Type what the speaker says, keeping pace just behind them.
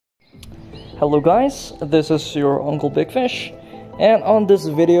Hello guys, this is your Uncle Big Fish, and on this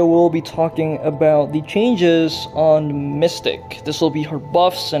video we'll be talking about the changes on Mystic. This will be her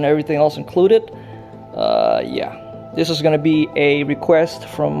buffs and everything else included. Yeah, this is gonna be a request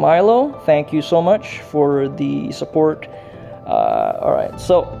from Milo. Thank you so much for the support. Alright,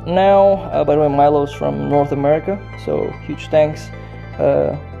 so now, by the way, Milo's from North America, so huge thanks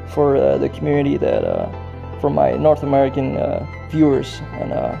for the community that, for my North American viewers,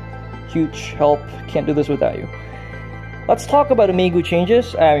 and huge help. Can't do this without you. Let's talk about the Mystic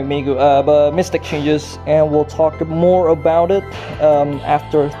changes, and we'll talk more about it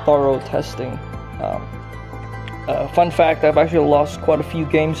after thorough testing. Fun fact, I've actually lost quite a few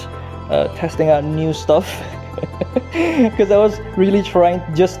games testing out new stuff because I was really trying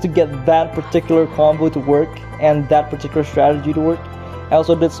just to get that particular combo to work and that particular strategy to work. I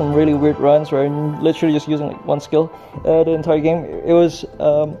also did some really weird runs where I'm literally just using like one skill the entire game. It was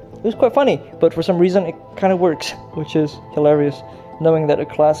quite funny, but for some reason it kind of works, which is hilarious, knowing that a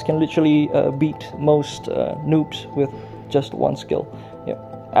class can literally beat most noobs with just one skill. Yeah,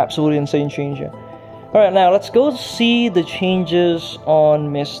 absolutely insane change. Yeah. Alright, now let's go see the changes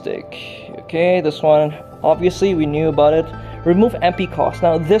on Mystic. Okay, this one, obviously we knew about it. Remove MP cost.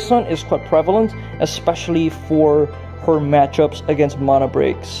 Now this one is quite prevalent, especially for her matchups against mana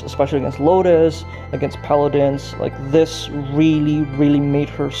breaks, especially against Lotus, against Paladins. Like, this really made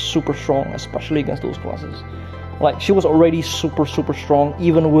her super strong, especially against those classes. Like, she was already super strong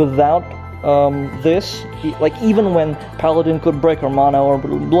even without this. Like, even when Paladin could break her mana or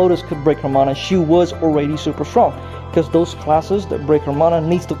Lotus could break her mana, she was already super strong, because those classes that break her mana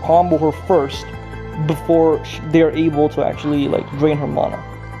needs to combo her first before they're able to actually like drain her mana.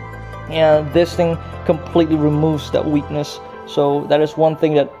 And this thing completely removes that weakness, so that is one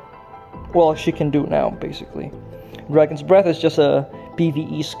thing that, well, she can do now, basically. Dragon's Breath is just a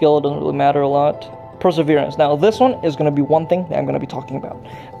PvE skill, doesn't really matter a lot. Perseverance. Now this one is going to be one thing that I'm going to be talking about.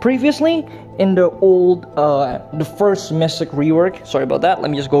 Previously, in the old, the first Mystic rework, sorry about that,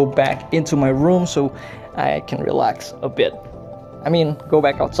 let me just go back into my room so I can relax a bit. I mean, go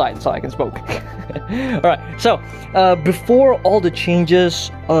back outside so I can smoke. Alright, so, before all the changes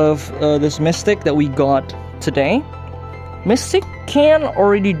of this Mystic that we got today, Mystic can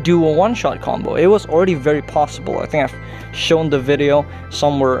already do a one-shot combo. It was already very possible. I think I've shown the video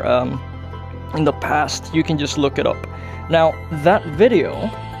somewhere in the past. You can just look it up. Now, that video,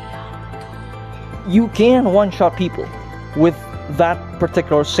 you can one-shot people with that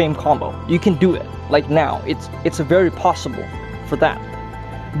particular same combo. You can do it. Like now, it's very possible for that.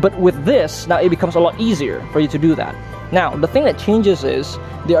 But with this, now it becomes a lot easier for you to do that. Now, the thing that changes is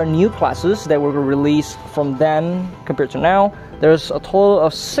there are new classes that were released from then compared to now. There's a total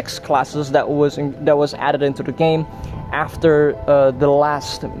of 6 classes that was added into the game after the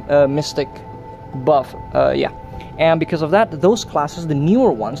last Mystic buff. Yeah. And because of that, those classes, the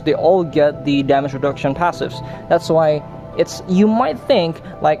newer ones, they all get the damage reduction passives. That's why you might think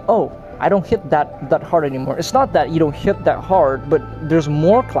like, oh, I don't hit that hard anymore. It's not that you don't hit that hard, but there's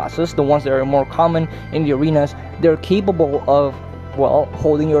more classes, the ones that are more common in the arenas, they're capable of, well,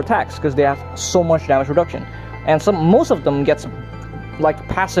 holding your attacks because they have so much damage reduction. And most of them gets like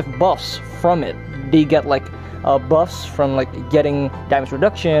passive buffs from it. They get like buffs from like getting damage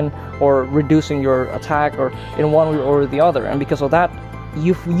reduction or reducing your attack, or in one way or the other. And because of that,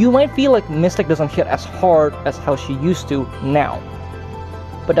 you might feel like Mystic doesn't hit as hard as how she used to now.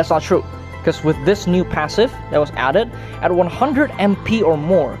 But that's not true, because with this new passive that was added, at 100 MP or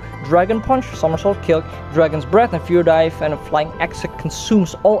more, Dragon Punch, Somersault Kick, Dragon's Breath, and Fear Dive, and a Flying Exit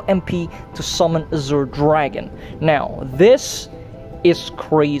consumes all MP to summon Azure Dragon. Now, this is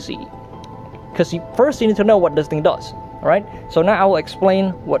crazy, because first you need to know what this thing does, alright? So now I will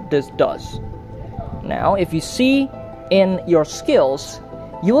explain what this does. Now, if you see in your skills,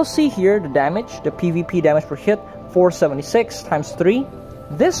 you will see here the damage, the PvP damage per hit, 476 times 3.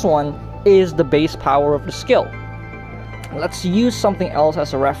 This one is the base power of the skill. Let's use something else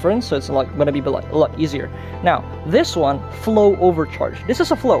as a reference, so it's going to be a lot easier. Now, this one, Flow Overcharge. This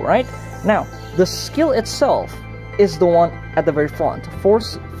is a flow, right? Now, the skill itself is the one at the very front.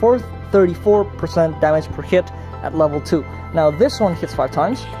 434% damage per hit at level 2. Now, this one hits 5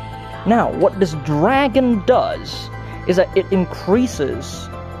 times. Now, what this dragon does is that it increases,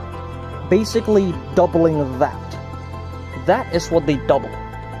 basically doubling that. That is what they double.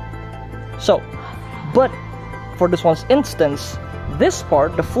 So, but for this one's instance, this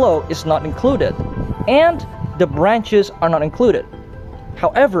part, the flow, is not included, and the branches are not included.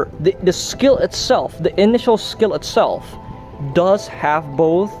 However, the skill itself, the initial skill itself, does have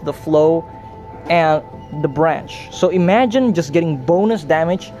both the flow and the branch. So imagine just getting bonus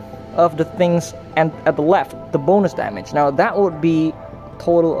damage of the things, and at the left, the bonus damage. Now that would be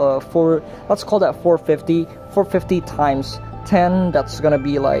total of let's call that 450. 450 times 10, that's gonna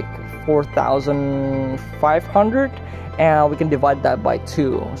be like 4,500, and we can divide that by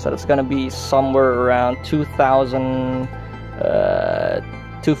 2, so that's gonna be somewhere around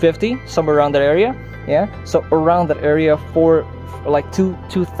 2,250, somewhere around that area. Yeah, so around that area for like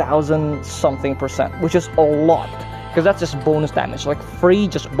 2,000 something percent, which is a lot, because that's just bonus damage, like free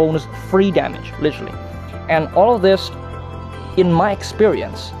damage, literally. And all of this, in my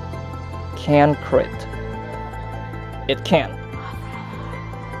experience, can crit. It can.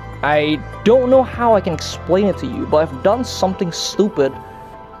 I don't know how I can explain it to you, but I've done something stupid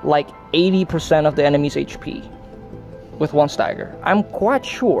like 80% of the enemy's HP with one stagger. I'm quite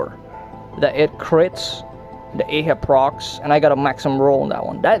sure that it crits the AHIP procs, and I got a maximum roll on that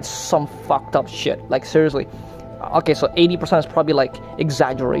one. That's some fucked up shit, like seriously. Okay, so 80% is probably like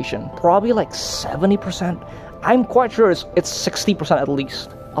exaggeration, probably like 70%. I'm quite sure it's 60% at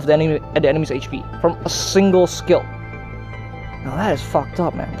least of the enemy's HP from a single skill. Now that is fucked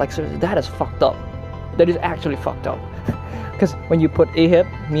up, man. Like seriously, that is fucked up. That is actually fucked up. Because when you put AHIP,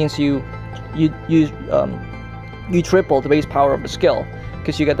 means you triple the base power of the skill,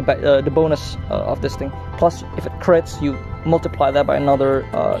 because you get the bonus of this thing. Plus, if it crits, you multiply that by another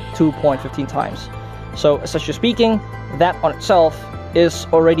 2.15 times. So, essentially speaking, that on itself is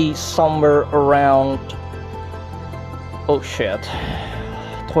already somewhere around, oh shit,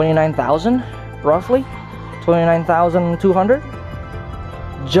 29,000, roughly, 29,200.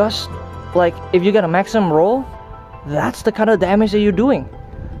 Just like if you get a maximum roll, that's the kind of damage that you're doing.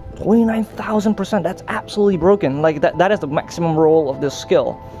 29,000%. That's absolutely broken. Like that is the maximum roll of this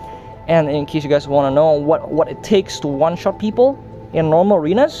skill. And in case you guys want to know what it takes to one-shot people in normal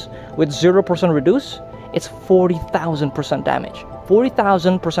arenas with 0% reduce, it's 40,000% damage.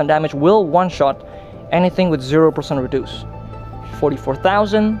 40,000% damage will one-shot anything with 0% reduce.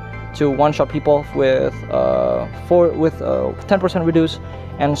 44,000 to one-shot people with 10% reduce,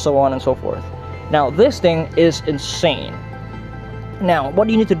 and so on and so forth. Now this thing is insane. Now what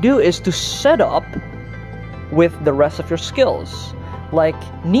you need to do is to set up with the rest of your skills. Like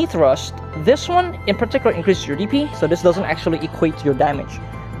knee thrust, this one in particular increases your DP, so this doesn't actually equate to your damage.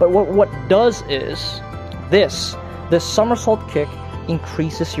 But what does is this somersault kick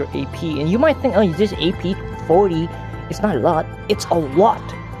increases your AP. And you might think, oh, this AP 40, it's not a lot. It's a lot,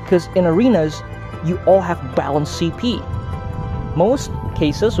 because in arenas, you all have balanced CP. Most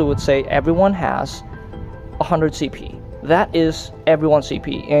cases, we would say everyone has 100 CP. That is everyone's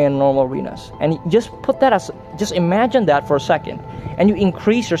CP in normal arenas. And just put that as, just imagine that for a second, and you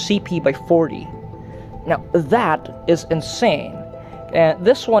increase your CP by 40. Now that is insane. And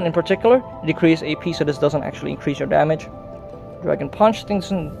this one in particular decreases AP, so this doesn't actually increase your damage. Dragon Punch things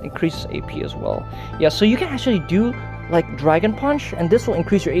increases AP as well. Yeah, so you can actually do like Dragon Punch, and this will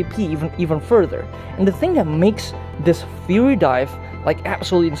increase your AP even further. And the thing that makes this Fury Dive like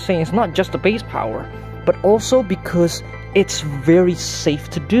absolutely insane is not just the base power, but also because it's very safe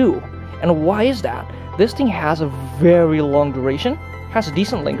to do. And why is that? This thing has a very long duration, has a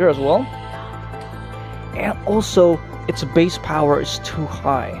decent linger as well, and also its base power is too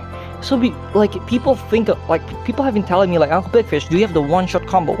high. So people think of, like, people have been telling me like, Uncle Big Fish, do you have the one-shot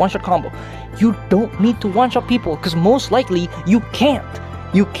combo? You don't need to one-shot people, because most likely you can't.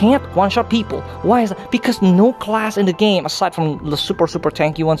 You can't one-shot people. Why is that? Because no class in the game, aside from the super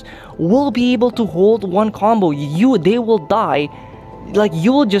tanky ones, will be able to hold one combo. They will die. Like,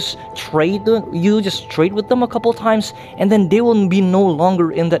 you'll just trade with them a couple times, and then they will be no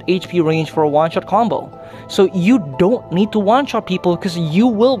longer in that HP range for a one-shot combo. So you don't need to one-shot people, because you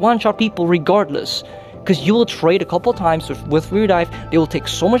will one-shot people regardless. Because you will trade a couple times with Fury Dive, they will take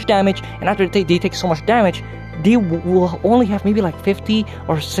so much damage, and after they take so much damage, they will only have maybe like 50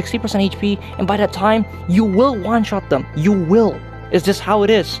 or 60% HP, and by that time, you will one-shot them. You will. It's just how it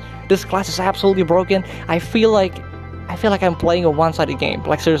is. This class is absolutely broken. I feel like I'm playing a one-sided game.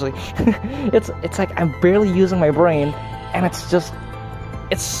 Like, seriously. it's like I'm barely using my brain, and it's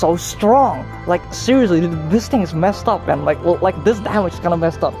so strong. Like, seriously, this thing is messed up, man. Like this damage is kind of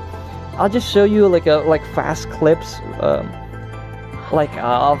messed up. I'll just show you like fast clips of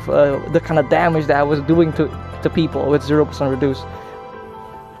the kind of damage that I was doing to people with 0% reduce.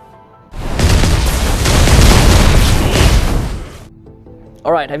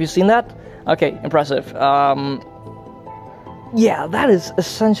 Alright, have you seen that? Okay, impressive. Yeah, that is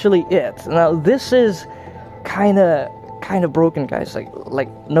essentially it. Now this is kind of broken, guys. Like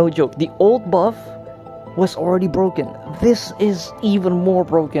no joke. The old buff was already broken. This is even more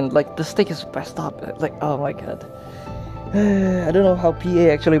broken. Like, the stick is messed up. Like, oh my god. I don't know how PA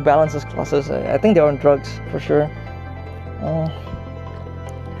actually balances classes. I think they're on drugs for sure.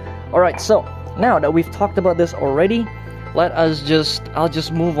 Alright, so now that we've talked about this already, I'll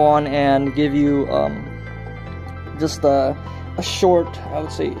just move on and give you just a short, I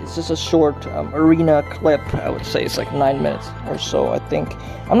would say it's just a short arena clip. I would say it's like 9 minutes or so. I think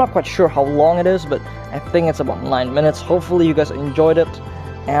I'm not quite sure how long it is, but I think it's about 9 minutes. Hopefully you guys enjoyed it,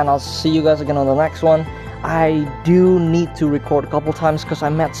 and I'll see you guys again on the next one. I do need to record a couple times because I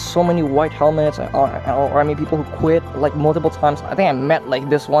met so many white helmets or I mean people who quit like multiple times. I think I met like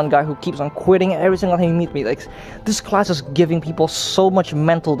this one guy who keeps on quitting every single time he meets me. Like, this class is giving people so much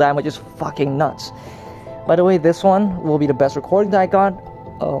mental damage, it's fucking nuts. By the way, this one will be the best recording that I got.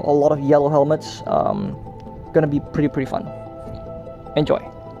 A lot of yellow helmets. Gonna be pretty fun. Enjoy.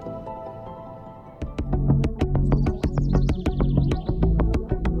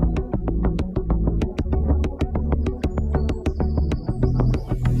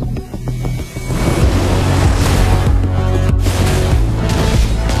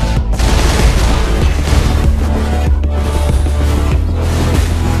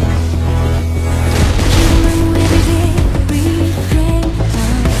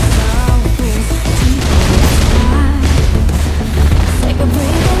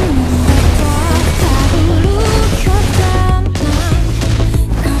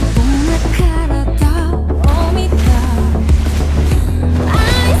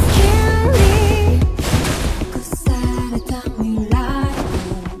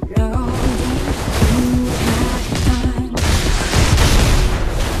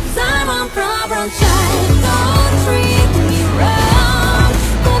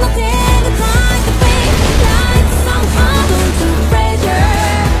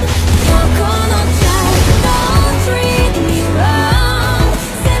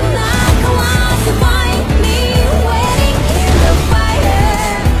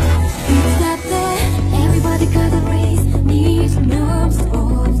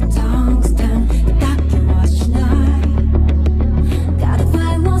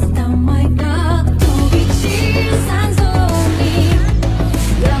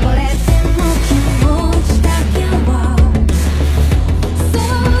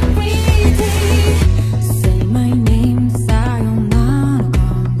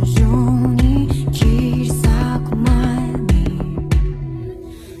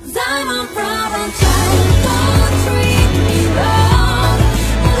 I'm a problem child.